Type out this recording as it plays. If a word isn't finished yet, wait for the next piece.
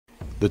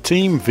The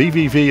Team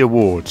VVV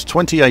Awards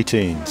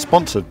 2018,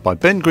 sponsored by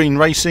Ben Green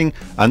Racing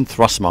and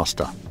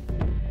Thrustmaster.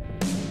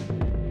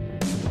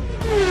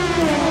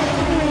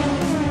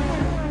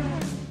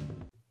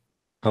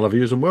 Hello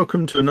viewers and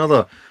welcome to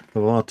another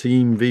of our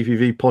Team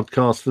VVV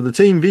podcast for the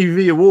Team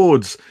VVV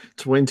Awards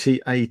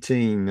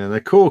 2018. And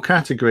the core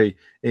category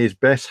is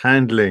best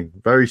handling.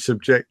 Very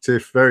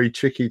subjective, very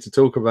tricky to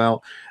talk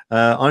about.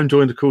 I'm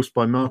joined of course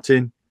by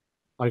Martin.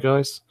 Hi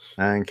guys.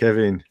 And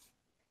Kevin.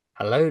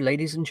 Hello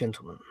ladies and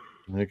gentlemen.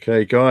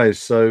 Okay, guys.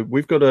 So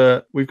we've got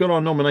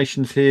our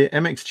nominations here: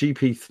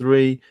 MXGP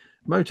 3,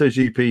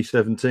 MotoGP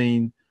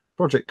 17,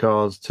 Project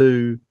Cars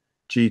 2,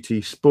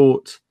 GT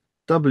Sport,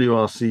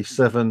 WRC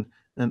 7,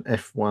 and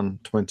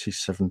F1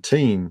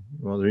 2017.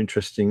 Rather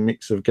interesting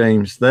mix of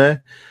games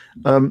there.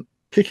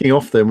 Kicking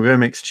off then with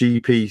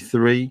MXGP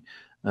 3.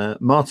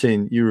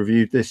 Martin, you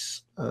reviewed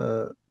this.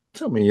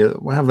 Tell me, how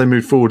have they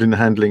moved forward in the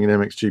handling in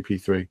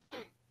MXGP 3?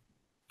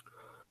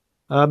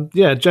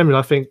 Yeah, generally,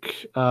 I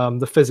think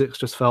the physics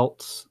just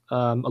felt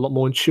a lot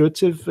more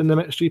intuitive in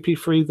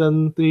MXGP3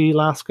 than the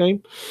last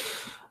game.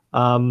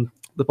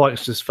 The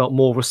bikes just felt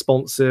more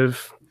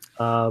responsive,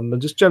 and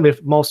just generally,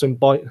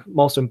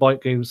 milestone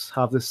bike games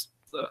have this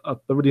a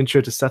really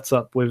intuitive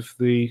setup with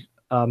the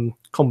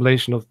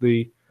combination of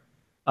the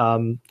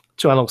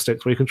two analog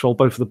sticks, where you control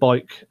both the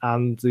bike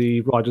and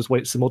the rider's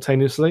weight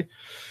simultaneously.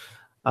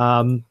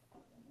 So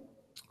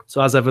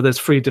as ever, there's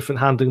 3 different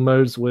handling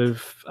modes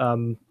with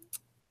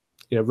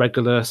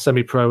regular,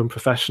 semi-pro, and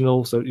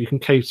professional. So you can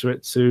cater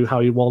it to how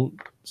you want.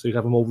 So you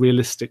have a more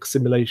realistic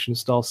simulation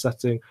style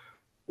setting,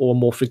 or a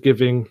more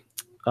forgiving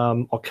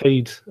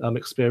arcade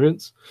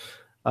experience,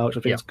 which I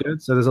think is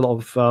good. So there's a lot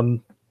of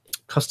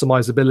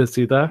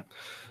customizability there.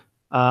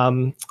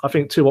 I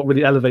think too, what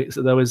really elevates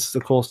it though is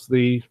of course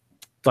the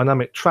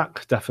dynamic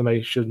track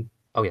deformation.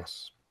 Oh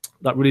yes,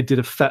 that really did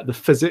affect the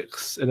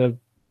physics in a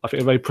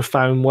very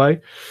profound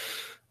way.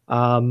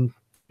 You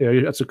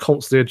had to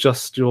constantly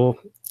adjust your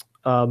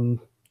bike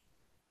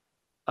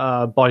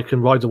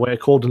and rider weight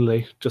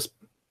accordingly, just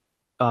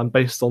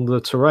based on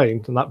the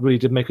terrain, and that really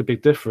did make a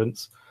big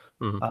difference.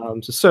 So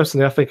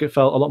certainly, I think it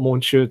felt a lot more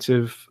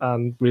intuitive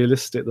and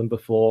realistic than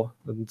before.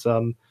 And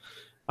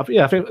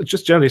I think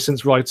just generally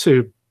since Ride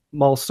 2,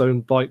 milestone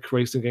bike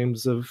racing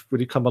games have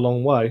really come a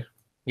long way.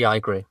 Yeah, I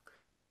agree.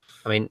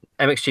 I mean,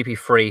 MXGP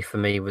 3 for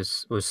me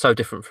was so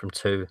different from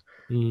 2.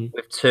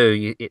 With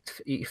 2,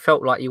 you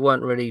felt like you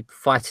weren't really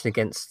fighting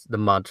against the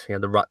mud,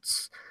 the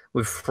ruts.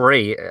 With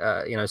 3,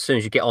 as soon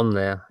as you get on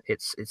there,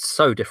 it's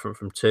so different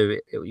from 2.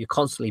 You're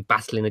constantly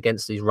battling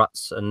against these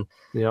ruts, and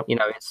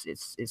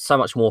it's so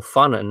much more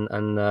fun,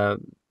 and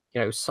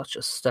it was such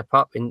a step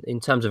up in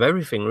terms of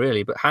everything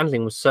really. But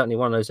handling was certainly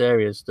one of those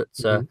areas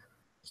that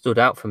stood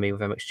out for me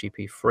with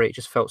MXGP 3. It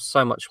just felt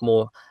so much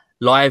more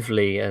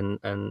lively and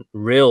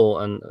real,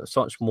 and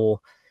so much more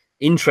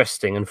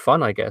interesting and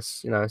fun, I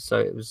guess. So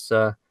it was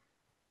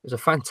a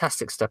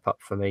fantastic step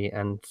up for me.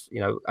 And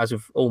as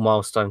with all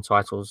milestone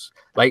titles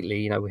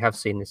lately, we have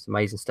seen this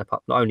amazing step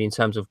up, not only in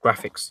terms of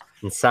graphics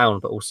and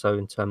sound, but also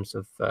in terms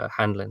of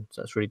handling.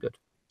 So it's really good.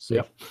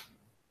 So,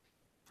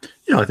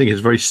 yeah, I think it's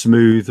very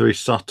smooth, very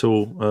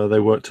subtle. They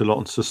worked a lot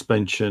on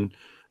suspension,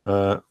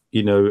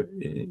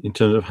 in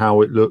terms of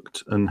how it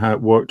looked and how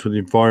it worked with the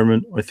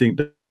environment. I think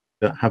that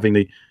having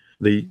the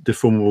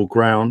deformable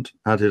ground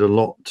added a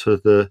lot to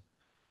the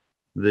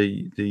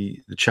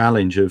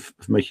challenge of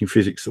making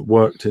physics that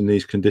worked in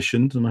these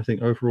conditions, and I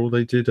think overall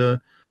they did a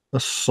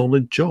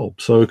solid job.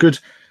 So a good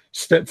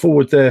step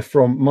forward there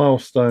from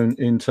Milestone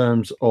in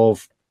terms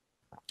of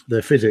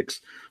their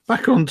physics.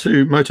 Back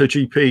onto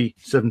MotoGP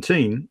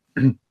 17,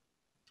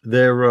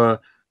 their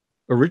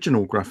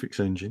original graphics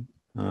engine.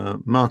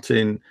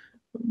 Martin,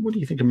 what do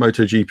you think of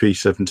MotoGP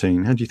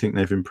 17? How do you think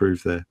they've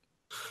improved there?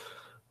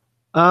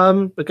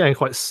 Again,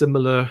 quite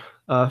similar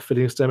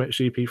feelings to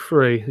MXGP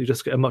 3. You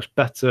just get a much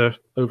better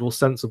overall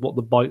sense of what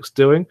the bike's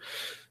doing.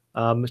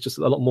 It's just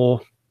a lot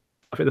more,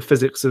 I think the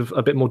physics are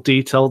a bit more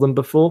detailed than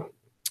before.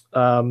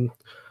 I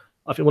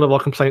think one of our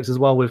complaints as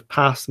well with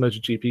past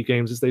MotoGP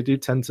games is they do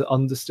tend to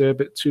understeer a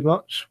bit too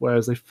much,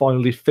 whereas they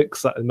finally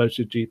fixed that in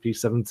MotoGP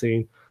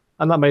 17,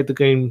 and that made the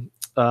game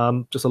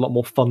just a lot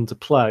more fun to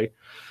play.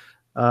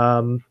 I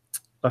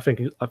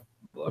think I've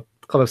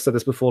kind of said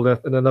this before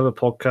in another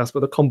podcast,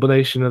 but the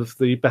combination of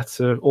the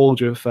better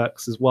audio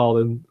effects as well,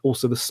 and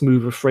also the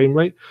smoother frame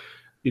rate,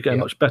 you get a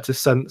much better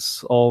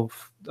sense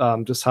of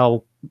just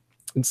how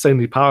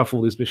insanely powerful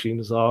these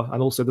machines are,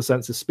 and also the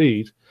sense of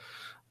speed.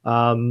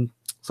 So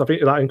I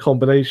think that in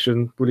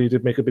combination really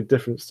did make a big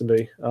difference to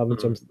me in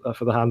terms of,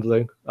 for the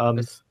handling.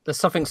 There's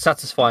something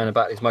satisfying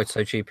about these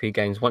MotoGP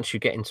games once you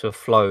get into a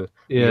flow.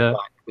 Yeah.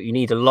 But you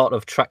need a lot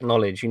of track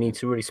knowledge. You need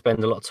to really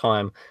spend a lot of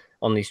time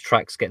on these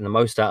tracks, getting the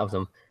most out of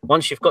them.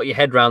 Once you've got your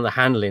head around the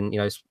handling,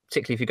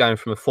 particularly if you're going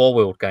from a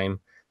 4-wheeled game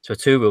to a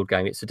 2-wheeled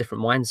game, it's a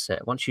different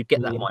mindset. Once you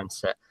get that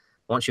mindset,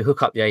 once you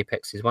hook up the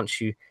apexes, once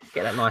you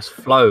get that nice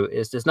flow,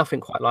 there's nothing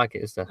quite like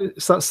it, is there?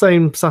 It's that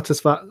same sense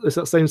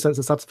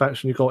of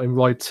satisfaction you got in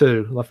Ride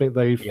 2. And I think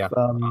they've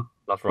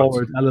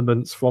borrowed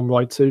elements from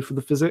Ride 2 for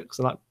the physics,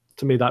 and that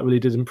to me, that really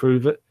did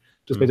improve it.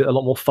 Just made it a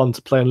lot more fun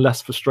to play and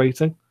less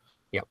frustrating.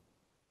 Yep.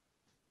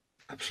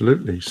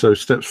 Absolutely. So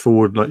steps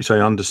forward, like you say,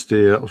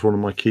 understeer. That was one of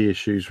my key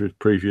issues with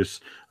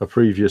a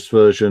previous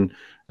version,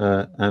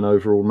 and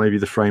overall, maybe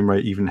the frame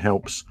rate even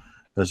helps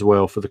as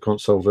well for the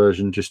console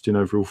version, just in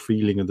overall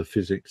feeling of the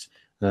physics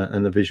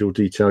and the visual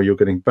detail you're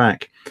getting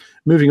back.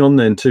 Moving on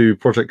then to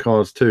Project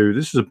Cars 2.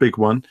 This is a big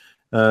one.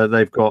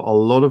 They've got a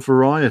lot of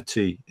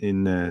variety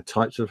in there,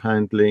 types of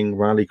handling,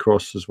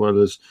 rallycross, as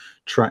well as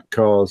track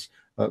cars.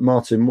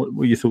 Martin, what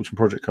were your thoughts on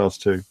Project Cars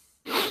 2?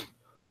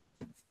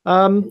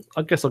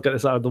 I guess I'll get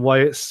this out of the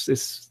way.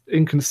 It's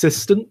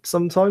inconsistent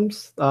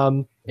sometimes.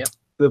 When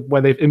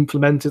they've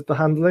implemented the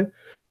handling,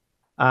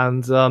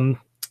 and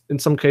in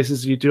some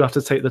cases you do have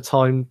to take the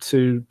time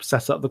to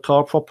set up the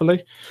car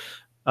properly,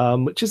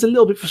 which is a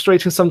little bit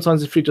frustrating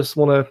sometimes if you just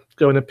want to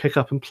go in and pick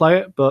up and play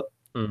it. But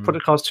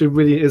Project Cars 2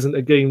 really isn't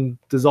a game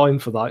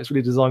designed for that. It's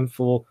really designed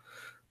for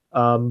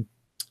the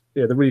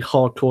really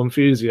hardcore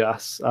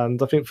enthusiasts,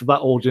 and I think for that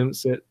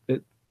audience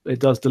it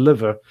does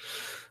deliver.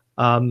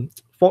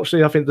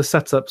 Fortunately, I think the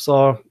setups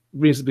are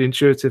reasonably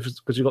intuitive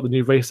because you've got the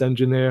new race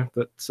engineer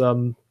that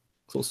sort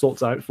of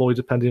sorts out for you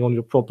depending on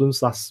your problems.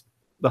 That's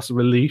a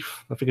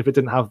relief. I think if it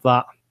didn't have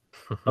that,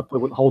 I probably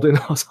wouldn't hold it in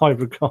as high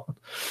regard.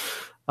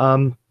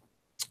 But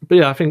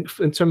yeah, I think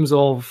in terms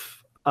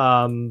of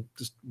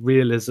just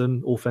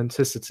realism,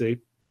 authenticity,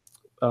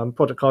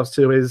 Project Cars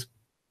 2 is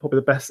probably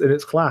the best in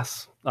its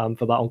class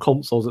for that on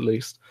consoles at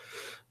least.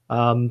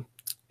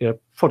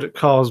 Project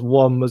Cars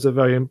 1 was a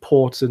very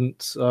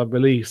important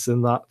release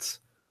in that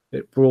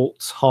it brought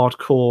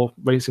hardcore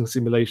racing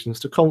simulations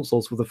to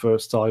consoles for the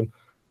first time,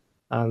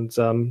 and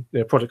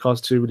Project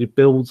Cars 2 really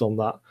builds on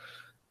that.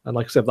 And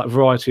like I said, that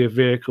variety of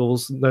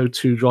vehicles, no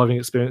two driving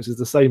experience is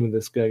the same in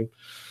this game.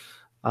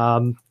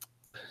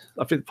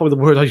 I think probably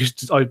the word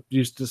I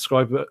used to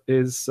describe it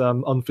is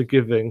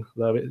unforgiving,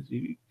 though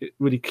it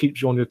really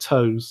keeps you on your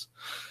toes.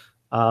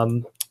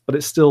 But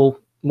it's still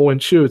more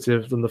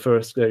intuitive than the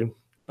first game.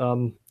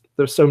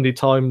 There's so many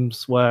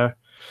times where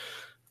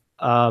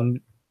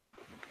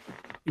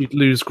you'd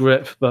lose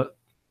grip, but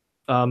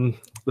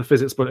the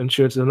physics weren't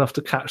intuitive enough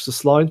to catch the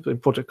slide. But in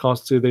Project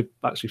Cars 2, they've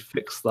actually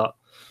fixed that.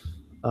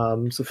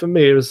 So for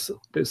me,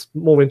 it's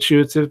more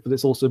intuitive, but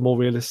it's also more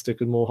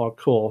realistic and more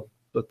hardcore.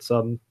 But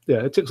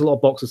it ticks a lot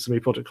of boxes to me,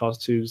 Project Cars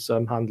 2's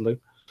handling.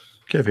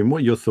 Kevin, what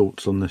are your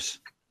thoughts on this?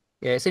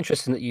 Yeah, it's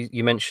interesting that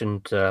you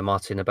mentioned,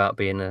 Martin, about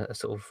being a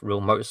sort of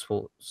real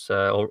motorsports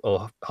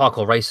or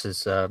hardcore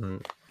racers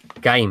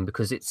game,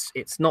 because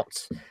it's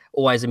not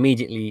always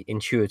immediately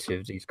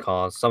intuitive, these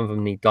cars. Some of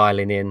them need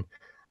dialing in.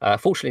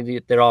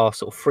 Fortunately, there are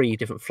sort of 3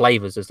 different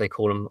flavors, as they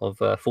call them,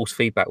 of force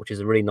feedback, which is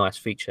a really nice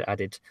feature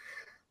added.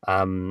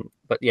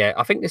 But yeah,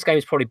 I think this game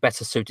is probably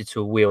better suited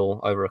to a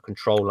wheel over a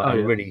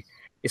controller. Really,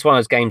 it's one of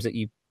those games that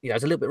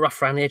it's a little bit rough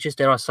around the edges,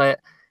 dare I say it,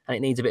 and it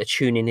needs a bit of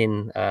tuning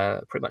in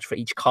pretty much for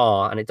each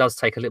car, and it does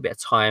take a little bit of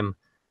time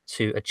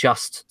to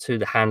adjust to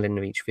the handling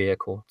of each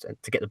vehicle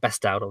to get the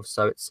best out of.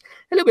 So it's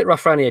a little bit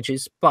rough around the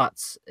edges,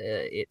 but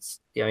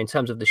it's in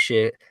terms of the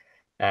sheer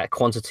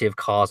quantity of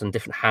cars and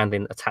different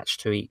handling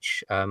attached to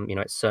each,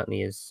 it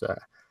certainly is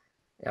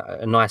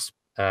a nice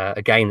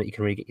a game that you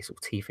can really get your sort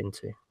of teeth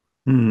into.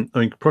 I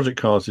mean, Project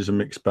Cars is a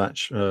mixed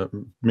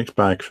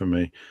bag for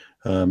me.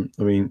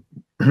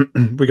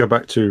 We go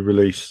back to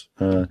release.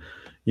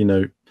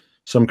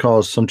 Some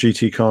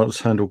GT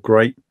cars handle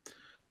great.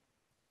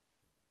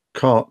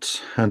 Karts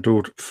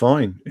handled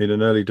fine in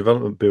an early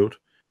development build.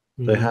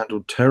 They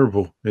handled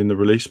terrible in the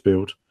release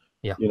build.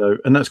 Yeah.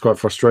 And that's quite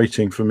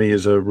frustrating for me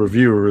as a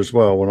reviewer as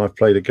well, when I've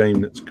played a game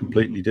that's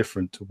completely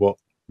different to what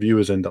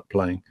viewers end up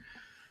playing.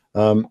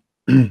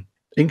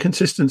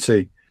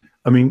 Inconsistency.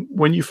 I mean,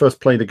 when you first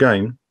play the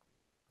game,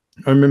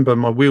 I remember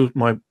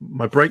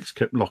my brakes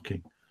kept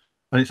locking,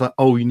 and it's like,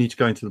 oh, you need to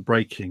go into the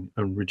braking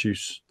and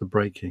reduce the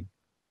braking.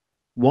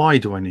 Why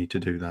do I need to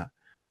do that?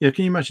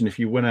 Can you imagine if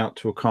you went out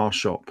to a car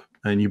shop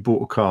and you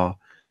bought a car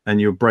and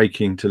you're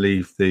braking to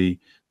leave the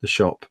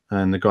shop,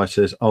 and the guy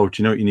says, oh,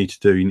 do you know what you need to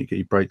do? You need to get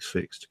your brakes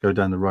fixed. Go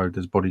down the road,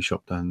 there's a body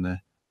shop down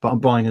there. But I'm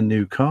buying a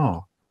new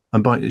car.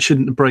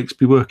 Shouldn't the brakes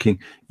be working?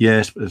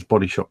 Yes, but there's a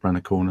body shop around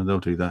the corner, they'll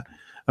do that.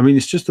 I mean,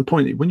 it's just the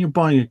point that when you're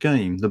buying a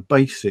game, the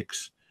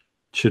basics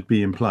should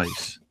be in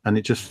place.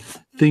 And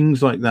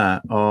things like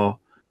that are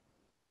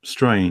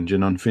strange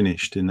and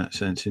unfinished in that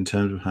sense, in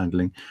terms of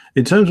handling.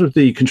 In terms of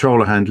the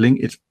controller handling,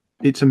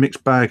 it's a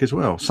mixed bag as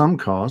well. Some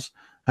cars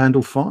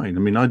handle fine. I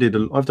mean, I've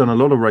done a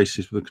lot of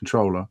races with a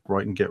controller,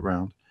 right, and get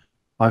round.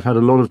 I've had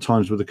a lot of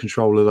times with a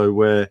controller, though,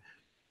 where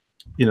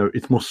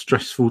it's more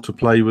stressful to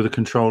play with a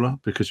controller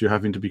because you're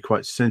having to be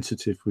quite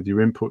sensitive with your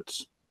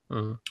inputs.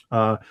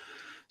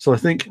 So I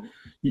think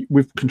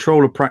with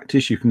controller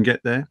practice, you can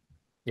get there.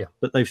 Yeah.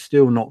 But they've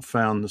still not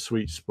found the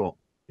sweet spot,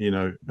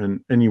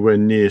 and anywhere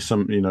near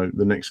some,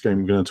 the next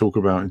game we're going to talk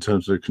about in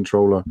terms of the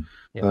controller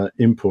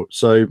input.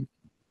 So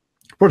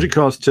Project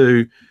Cars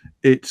 2,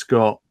 it's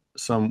got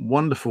some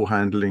wonderful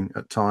handling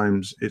at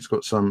times. It's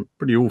got some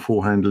pretty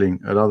awful handling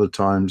at other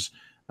times.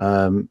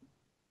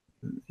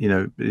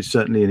 it's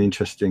certainly an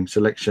interesting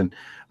selection.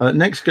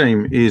 Next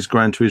game is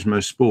Gran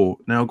Turismo Sport.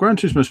 Now, Gran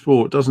Turismo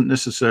Sport doesn't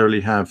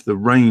necessarily have the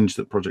range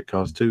that Project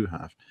Cars 2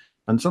 have.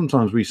 And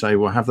sometimes we say,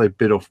 well, have they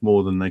bit off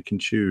more than they can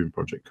chew in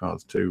Project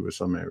Cars 2 with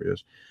some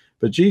areas?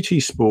 But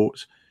GT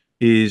Sport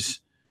is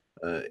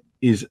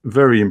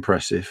very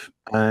impressive.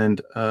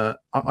 And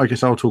I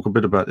guess I'll talk a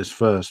bit about this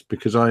first,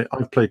 because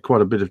I've played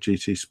quite a bit of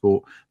GT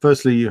Sport.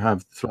 Firstly, you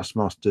have the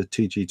Thrustmaster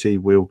TGT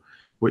wheel,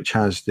 which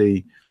has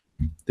the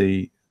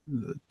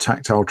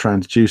tactile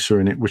transducer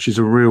in it, which is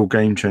a real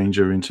game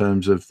changer in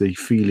terms of the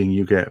feeling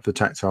you get of the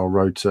tactile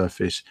road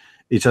surface.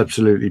 It's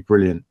absolutely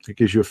brilliant. It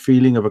gives you a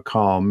feeling of a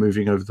car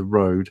moving over the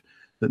road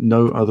that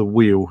no other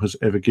wheel has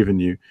ever given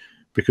you,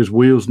 because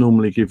wheels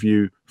normally give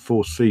you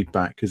force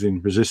feedback, as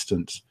in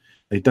resistance.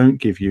 They don't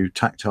give you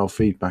tactile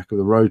feedback of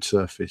the road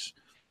surface.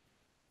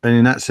 And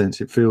in that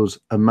sense, it feels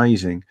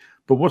amazing.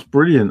 But what's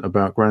brilliant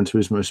about Gran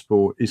Turismo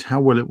Sport is how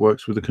well it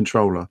works with the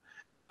controller.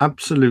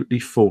 Absolutely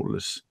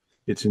faultless.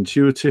 It's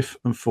intuitive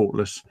and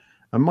faultless.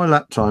 And my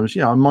lap times,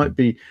 I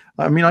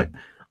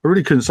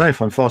really couldn't say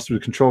if I'm faster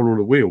with the controller or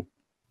the wheel.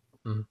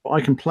 But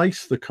I can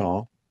place the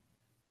car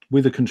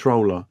with a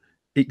controller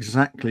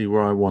exactly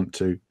where I want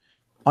to.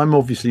 I'm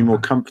obviously more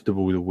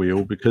comfortable with a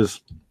wheel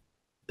because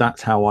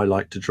that's how I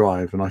like to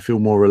drive, and I feel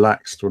more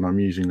relaxed when I'm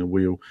using the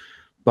wheel.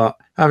 But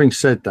having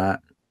said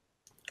that,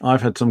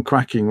 I've had some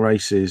cracking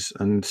races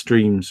and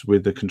streams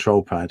with the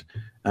control pad,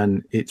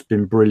 and it's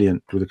been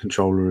brilliant with the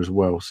controller as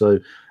well. So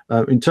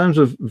in terms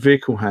of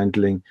vehicle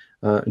handling,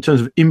 in terms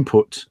of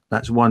input,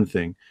 that's one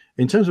thing.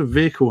 In terms of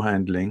vehicle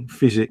handling,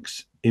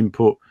 physics,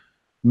 input,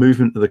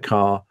 movement of the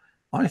car,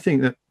 I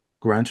think that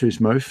Gran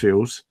Turismo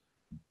feels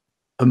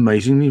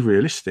amazingly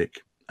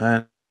realistic.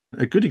 And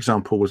a good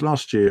example was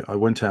last year, I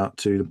went out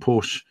to the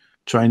Porsche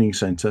training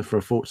center for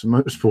a Forza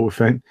Motorsport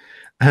event,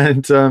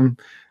 and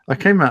I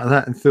came out of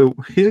that and thought,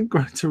 isn't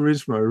Gran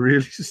Turismo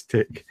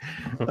realistic?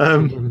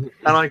 And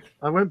I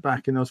went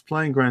back and I was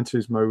playing Gran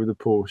Turismo with the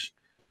Porsche,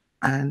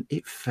 and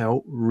it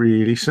felt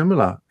really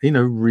similar,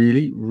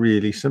 really,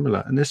 really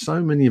similar. And there's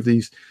so many of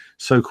these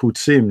so-called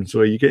sims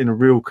where you get in a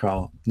real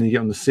car and you get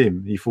on the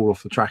sim, you fall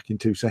off the track in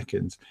 2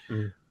 seconds.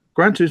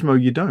 Gran Turismo,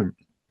 you don't.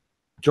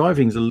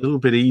 Driving's a little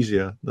bit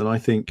easier than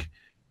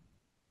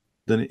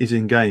it is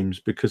in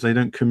games, because they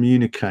don't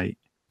communicate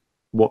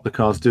what the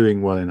car's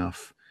doing well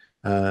enough.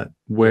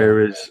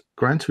 Whereas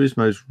Gran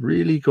Turismo's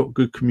really got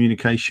good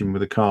communication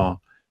with the car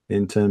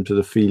in terms of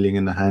the feeling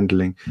and the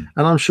handling.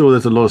 And I'm sure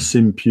there's a lot of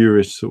sim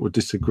purists that would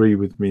disagree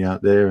with me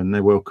out there, and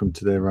they're welcome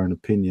to their own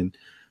opinion.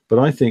 But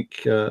I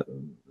think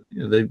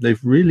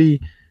they've really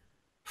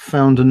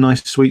found a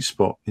nice sweet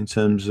spot in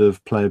terms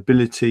of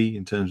playability,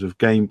 in terms of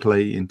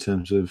gameplay, in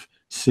terms of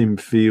sim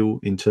feel,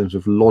 in terms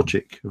of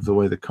logic of the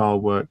way the car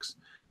works.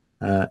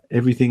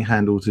 Everything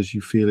handles as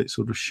you feel it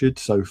sort of should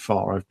so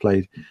far. I've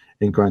played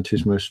in Gran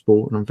Turismo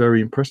Sport, and I'm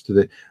very impressed with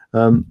it.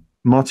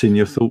 Martin,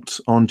 your thoughts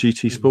on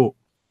GT Sport?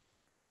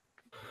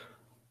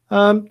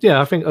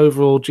 I think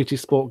overall GT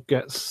Sport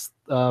gets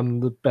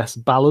the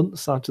best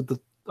balance out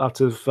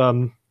of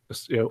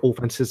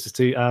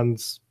authenticity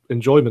and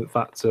enjoyment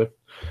factor,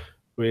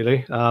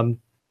 really. I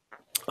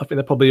think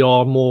there probably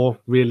are more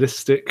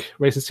realistic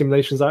racing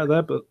simulations out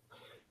there, but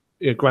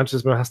Gran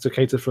Turismo has to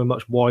cater for a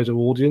much wider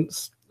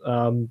audience.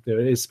 It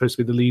is supposed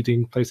to be the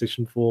leading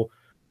PlayStation 4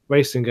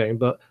 racing game,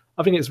 but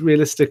I think it's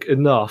realistic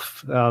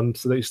enough so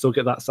that you still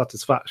get that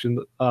satisfaction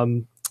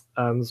and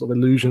sort of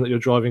illusion that you're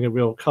driving a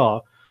real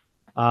car.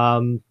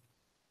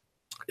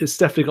 It's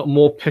definitely got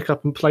more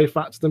pick-up and play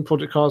factor than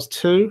Project Cars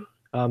 2.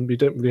 You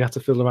don't really have to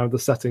fiddle around with the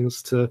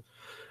settings to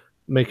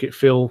make it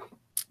feel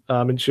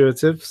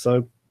intuitive.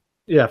 So,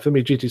 for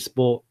me, GT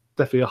Sport,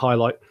 definitely a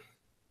highlight.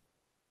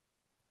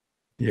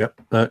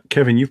 Yep.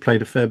 Kevin, you've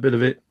played a fair bit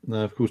of it.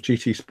 Of course,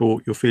 GT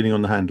Sport, your feeling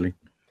on the handling?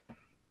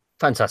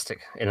 Fantastic,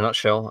 in a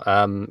nutshell.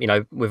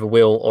 With a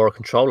wheel or a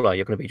controller,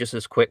 you're going to be just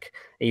as quick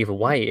either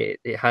way.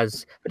 It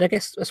has, but I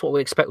guess that's what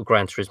we expect with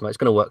Gran Turismo. It's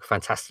going to work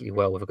fantastically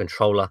well with a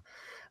controller.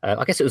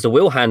 I guess it was the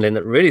wheel handling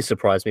that really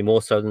surprised me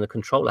more so than the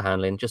controller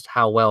handling, just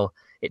how well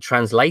it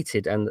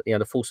translated, and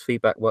the force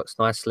feedback works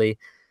nicely.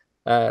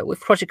 With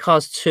Project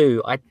Cars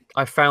 2,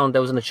 I found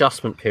there was an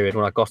adjustment period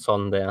when I got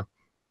on there.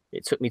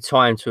 It took me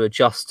time to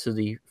adjust to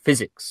the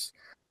physics,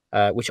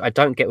 which I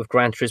don't get with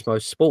Gran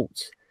Turismo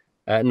Sport.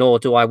 Nor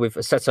do I with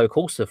Assetto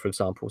Corsa, for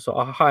example. So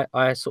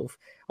I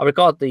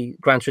regard the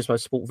Gran Turismo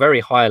Sport very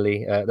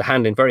highly, the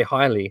handling very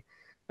highly,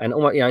 and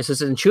almost, it's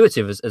as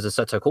intuitive as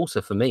Assetto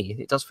Corsa for me.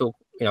 It does feel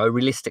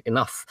realistic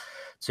enough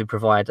to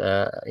provide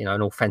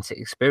an authentic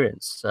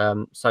experience.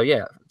 For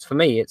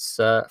me, it's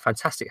a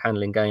fantastic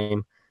handling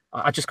game.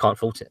 I just can't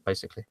fault it,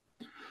 basically.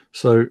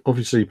 So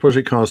obviously,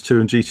 Project Cars 2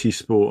 and GT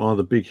Sport are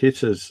the big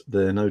hitters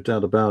there, no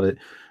doubt about it.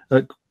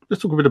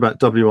 Let's talk a bit about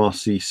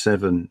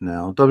WRC7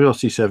 now.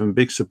 WRC7,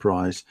 big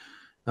surprise.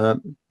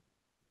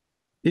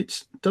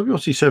 It's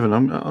WRC7.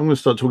 I'm going to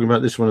start talking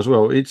about this one as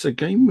well. It's a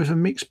game with a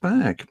mixed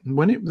bag.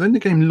 When the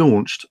game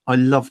launched, I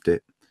loved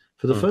it.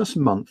 For the first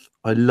month,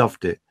 I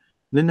loved it.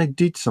 And then they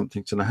did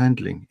something to the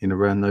handling in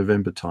around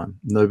November time.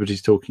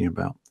 Nobody's talking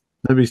about.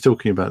 Nobody's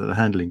talking about that. The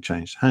handling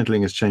changed.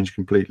 Handling has changed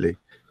completely.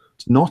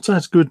 It's not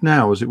as good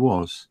now as it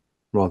was,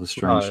 rather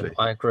strangely.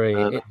 No, I agree.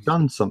 They've It's,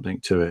 done something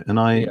to it.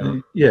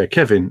 And yeah.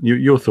 Kevin,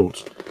 your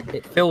thoughts?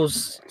 It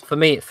feels, for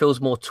me, it feels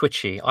more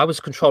twitchy. I was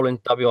controlling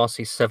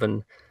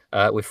WRC7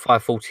 with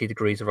 540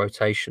 degrees of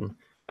rotation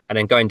and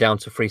then going down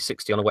to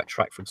 360 on a wet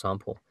track, for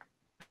example.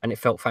 And it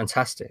felt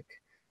fantastic.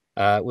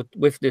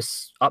 With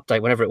this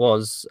update, whenever it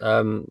was,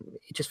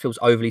 it just feels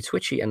overly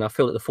twitchy. And I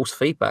feel that the force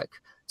feedback,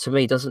 to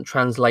me, doesn't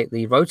translate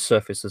the road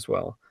surface as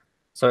well.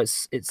 So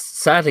it's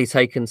sadly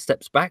taken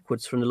steps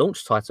backwards from the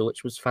launch title,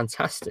 which was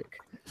fantastic.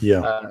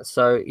 Yeah.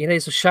 So,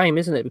 it's a shame,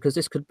 isn't it? Because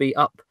this could be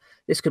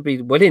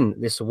winning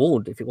this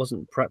award if it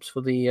wasn't perhaps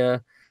for the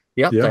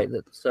update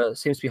that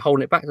seems to be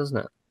holding it back, doesn't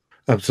it?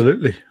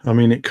 Absolutely. I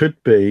mean,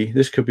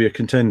 this could be a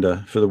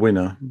contender for the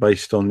winner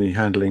based on the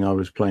handling I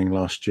was playing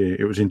last year.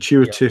 It was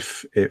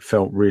intuitive. Yeah. It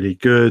felt really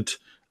good.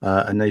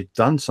 And they've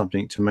done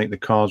something to make the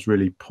cars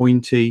really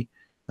pointy,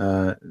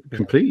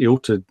 completely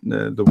altered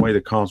the way the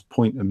cars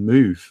point and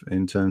move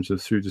in terms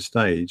of through the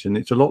stage. And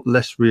it's a lot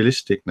less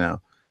realistic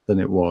now than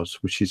it was,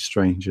 which is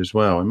strange as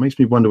well. It makes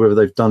me wonder whether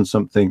they've done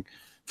something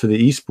for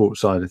the esports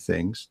side of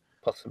things.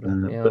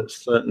 Possibly, but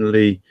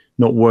certainly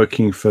not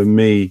working for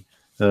me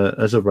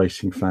as a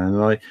racing fan.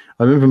 And I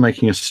remember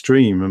making a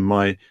stream and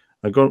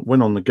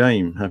went on the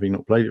game, having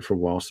not played it for a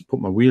while, so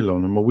put my wheel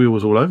on and my wheel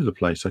was all over the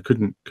place. I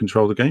couldn't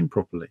control the game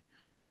properly.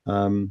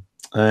 And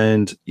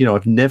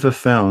I've never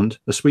found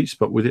a sweet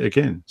spot with it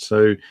again.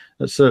 So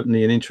that's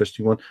certainly an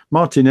interesting one.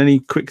 Martin, any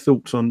quick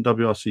thoughts on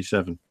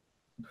WRC7?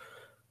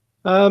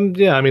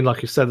 Yeah, I mean,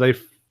 like you said,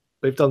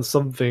 they've done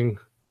something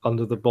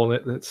under the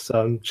bonnet that's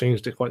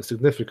changed it quite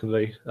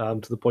significantly,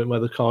 to the point where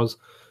the cars,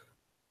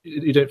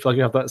 you don't feel like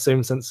you have that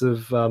same sense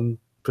of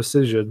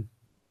precision,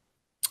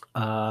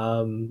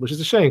 which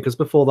is a shame, because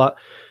before that,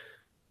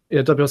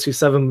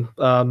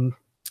 WRC7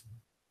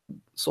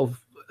 sort of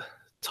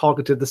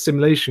targeted the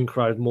simulation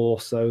crowd more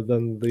so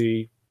than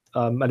the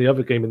any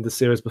other game in the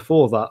series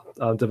before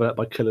that, developed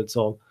by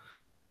Kiloton.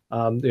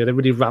 They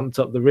really ramped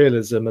up the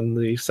realism, and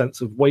the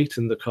sense of weight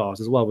in the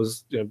cars as well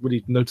was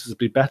really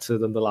noticeably better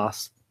than the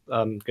last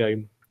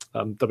game,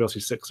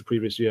 WRC6 the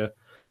previous year.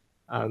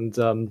 And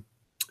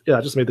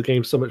it just made the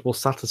game so much more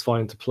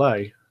satisfying to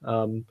play.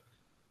 I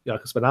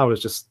could spend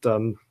hours just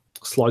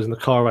sliding the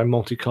car around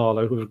Monte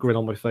Carlo with a grin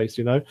on my face,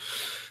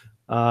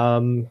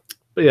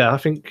 But yeah, I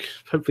think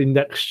hopefully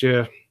next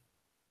year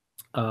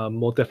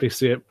we'll definitely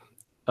see it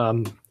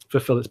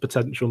fulfill its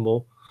potential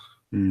more.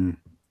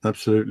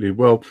 Absolutely.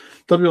 Well,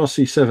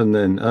 WRC7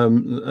 then.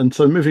 And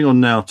so moving on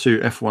now to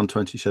F1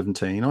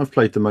 2017. I've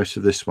played the most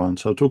of this one,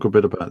 so I'll talk a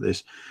bit about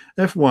this.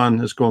 F1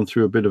 has gone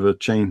through a bit of a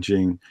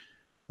changing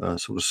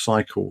sort of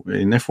cycle.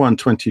 In F1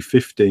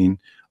 2015,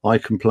 I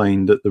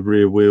complained that the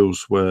rear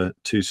wheels were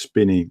too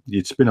spinny.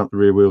 You'd spin up the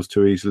rear wheels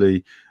too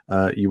easily.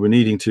 You were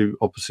needing to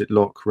opposite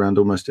lock around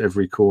almost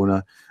every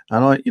corner.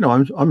 And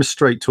I'm a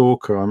straight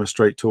talker. I'm a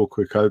straight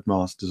talker with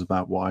Codemasters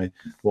about what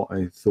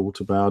I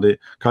thought about it.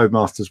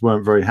 Codemasters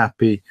weren't very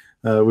happy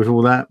with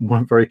all that,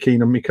 weren't very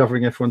keen on me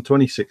covering F1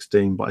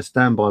 2016, but I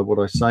stand by what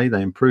I say.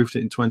 They improved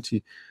it in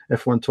F1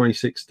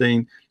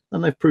 2016,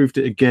 and they've proved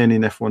it again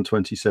in F1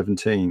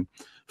 2017.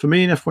 For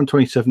me, in F1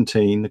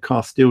 2017, the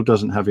car still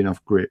doesn't have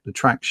enough grip. The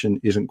traction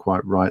isn't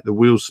quite right. The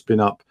wheels spin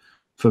up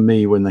for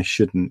me when they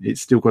shouldn't.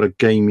 It's still got a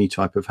gamey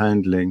type of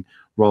handling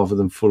rather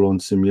than full-on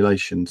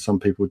simulation. Some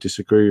people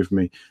disagree with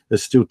me.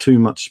 There's still too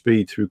much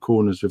speed through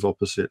corners with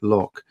opposite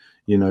lock.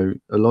 A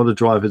lot of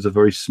drivers are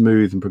very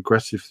smooth and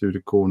progressive through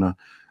the corner.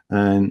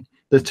 And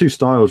there's two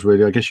styles,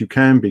 really. I guess you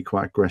can be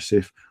quite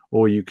aggressive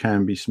or you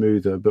can be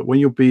smoother. But when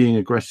you're being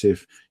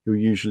aggressive, you're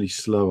usually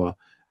slower.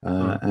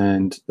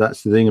 And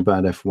that's the thing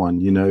about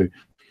F1.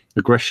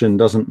 Aggression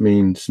doesn't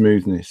mean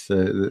smoothness.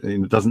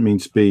 It doesn't mean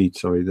speed.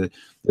 Sorry,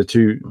 they're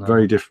two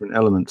very different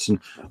elements. And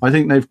I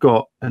think they've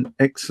got an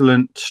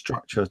excellent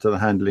structure to the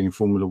handling in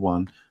Formula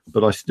One,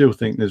 but I still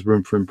think there's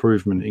room for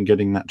improvement in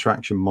getting that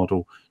traction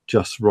model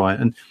just right.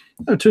 And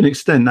to an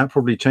extent, that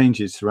probably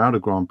changes throughout a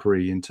Grand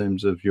Prix in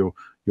terms of your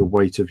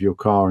weight of your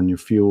car and your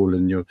fuel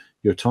and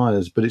your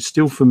tires. But it's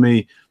still, for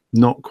me,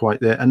 not quite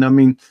there. And I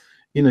mean,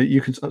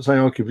 you can say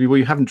arguably, well,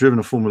 you haven't driven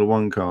a Formula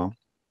One car.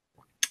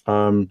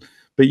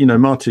 But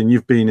Martin,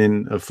 you've been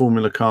in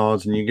Formula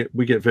cars, and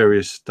we get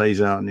various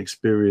days out and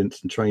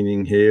experience and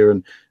training here,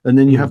 and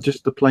then you have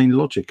just the plain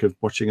logic of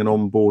watching an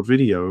onboard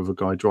video of a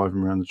guy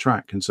driving around the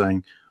track and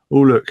saying,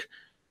 "Oh, look,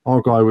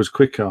 our guy was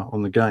quicker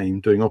on the game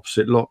doing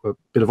opposite lock, a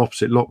bit of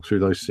opposite lock through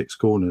those 6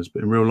 corners,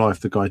 but in real life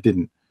the guy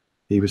didn't.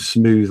 He was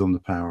smooth on the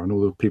power, and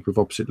all the people with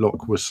opposite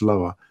lock were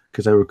slower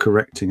because they were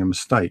correcting a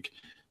mistake."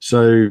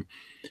 So,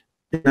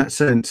 in that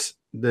sense,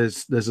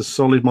 there's a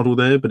solid model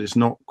there, but it's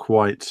not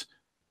quite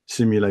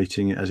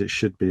simulating it as it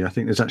should be. I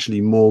think there's actually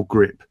more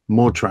grip,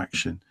 more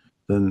traction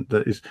than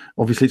that is.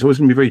 Obviously, it's always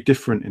going to be very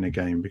different in a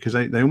game because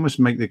they almost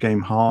make the game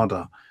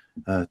harder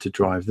to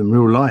drive than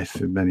real life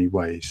in many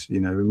ways.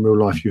 In real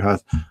life you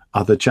have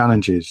other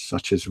challenges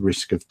such as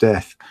risk of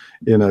death.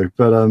 But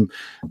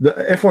the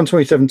F1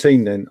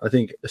 2017, then I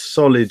think a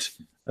solid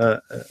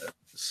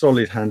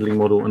solid handling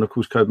model, and of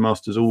course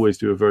Codemasters always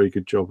do a very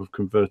good job of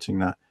converting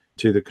that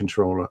to the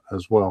controller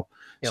as well.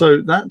 Yep.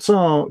 So that's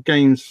our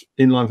games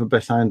in line for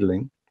best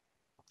handling.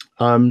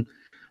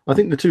 I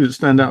think the two that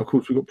stand out, of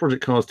course, we've got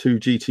Project Cars 2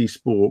 GT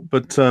Sport.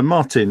 But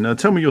Martin,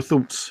 tell me your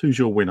thoughts. Who's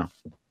your winner?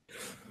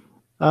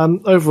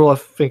 Overall, I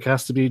think it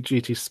has to be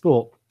GT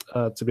Sport.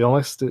 To be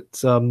honest,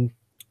 it's like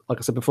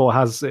I said before,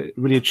 it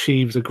really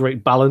achieves a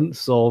great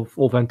balance of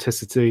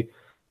authenticity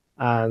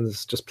and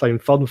just plain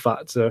fun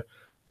factor.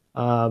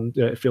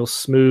 It feels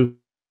smooth,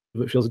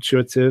 it feels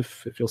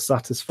intuitive, it feels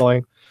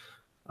satisfying.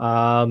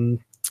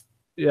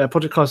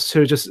 Project Cars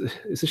 2,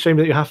 it's a shame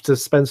that you have to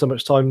spend so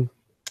much time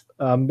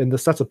in the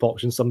setup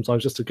options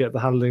sometimes just to get the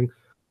handling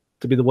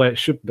to be the way it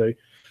should be.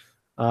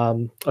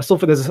 I still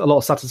think there's a lot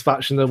of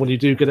satisfaction there when you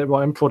do get it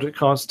right in Project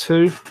Cars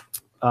 2.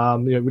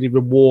 It really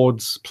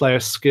rewards player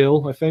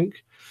skill, I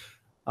think.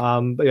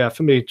 But yeah,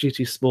 for me,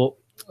 GT Sport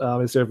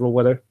is the overall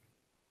winner.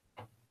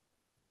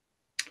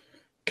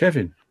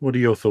 Kevin, what are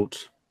your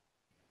thoughts?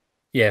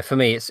 Yeah, for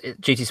me,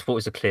 GT Sport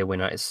is a clear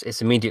winner.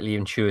 It's immediately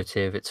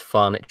intuitive. It's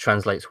fun. It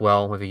translates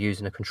well whether you're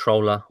using a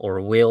controller or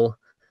a wheel.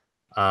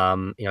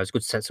 It's a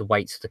good sense of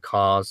weight to the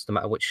cars, no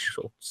matter which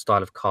sort of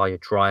style of car you're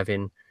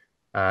driving.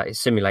 It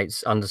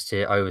simulates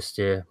understeer,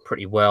 oversteer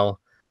pretty well.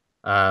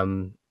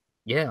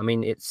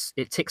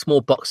 It ticks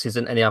more boxes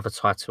than any other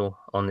title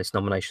on this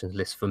nominations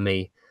list for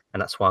me,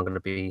 and that's why I'm going to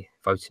be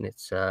voting it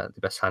the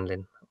best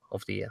handling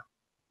of the year.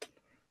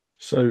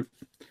 So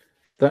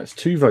that's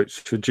 2 votes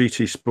for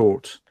GT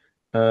Sport.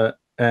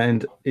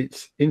 And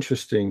it's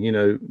interesting,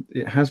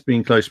 it has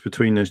been close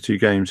between those 2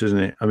 games, isn't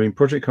it? I mean,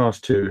 Project Cars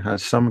 2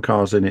 has some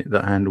cars in it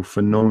that handle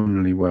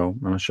phenomenally well.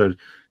 And I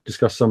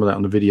discussed some of that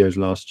on the videos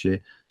last year.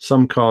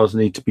 Some cars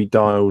need to be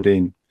dialed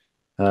in,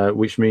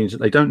 which means that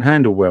they don't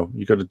handle well.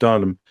 You've got to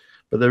dial them.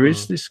 But there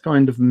is this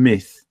kind of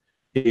myth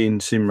in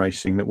sim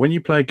racing that when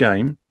you play a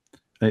game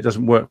and it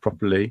doesn't work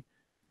properly,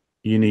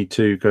 you need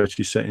to go to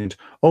your settings.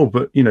 Oh,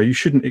 but, you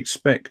shouldn't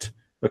expect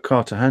a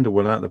car to handle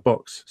well out of the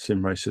box,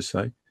 sim racers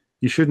say.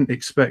 You shouldn't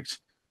expect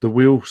the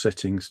wheel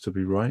settings to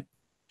be right,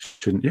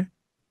 shouldn't you?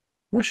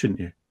 Why shouldn't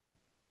you?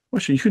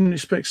 You shouldn't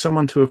expect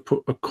someone to have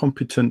put a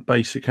competent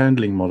basic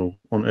handling model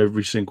on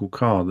every single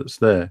car that's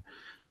there.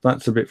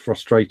 That's a bit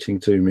frustrating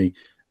to me.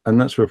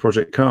 And that's where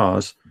Project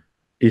Cars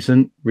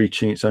isn't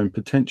reaching its own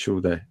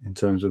potential there in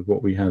terms of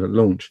what we had at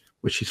launch,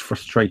 which is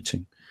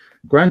frustrating.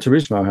 Gran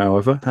Turismo,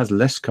 however, has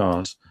less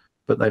cars,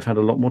 but they've had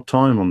a lot more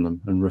time on them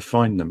and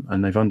refined them.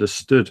 And they've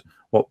understood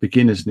what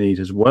beginners need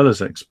as well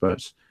as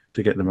experts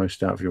to get the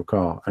most out of your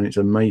car. And it's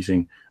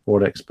amazing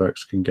what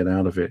experts can get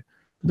out of it.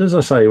 But as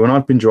I say, when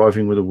I've been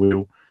driving with a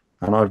wheel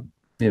and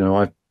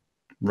I've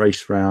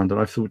raced around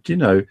and I thought,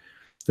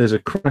 there's a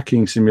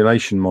cracking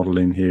simulation model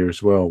in here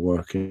as well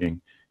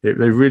working. They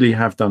really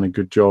have done a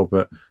good job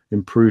at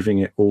improving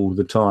it all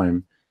the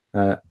time.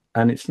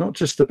 And it's not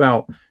just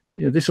about,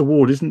 this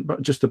award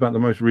isn't just about the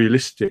most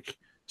realistic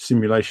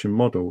simulation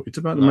model. It's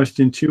about the most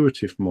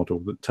intuitive model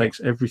that takes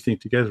everything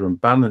together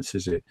and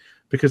balances it.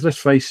 Because let's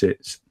face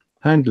it,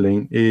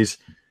 handling is,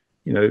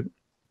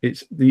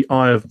 it's the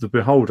eye of the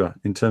beholder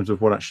in terms of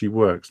what actually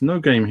works. No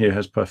game here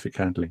has perfect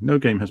handling. No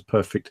game has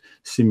perfect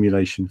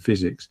simulation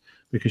physics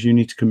because you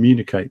need to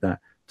communicate that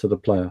to the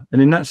player.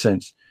 And in that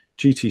sense,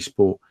 GT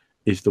Sport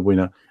is the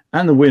winner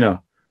and the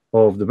winner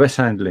of the Best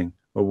Handling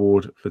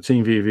Award for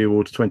Team VVV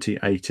Awards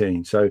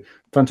 2018. So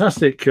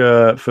fantastic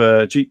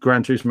for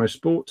Gran Turismo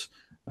Sport.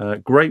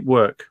 Great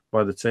work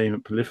by the team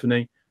at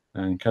Polyphony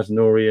and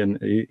Kazunori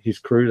and his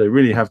crew. They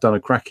really have done a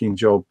cracking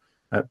job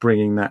at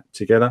bringing that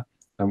together,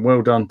 and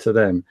well done to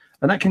them.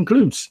 And that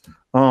concludes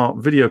our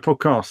video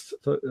podcast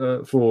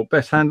for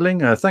Best Handling.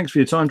 Thanks for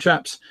your time,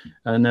 chaps,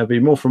 and there'll be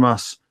more from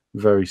us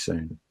very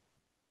soon.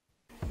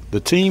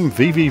 The Team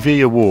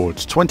VVV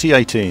Awards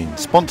 2018,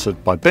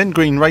 sponsored by Ben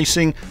Green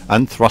Racing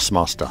and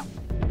Thrustmaster.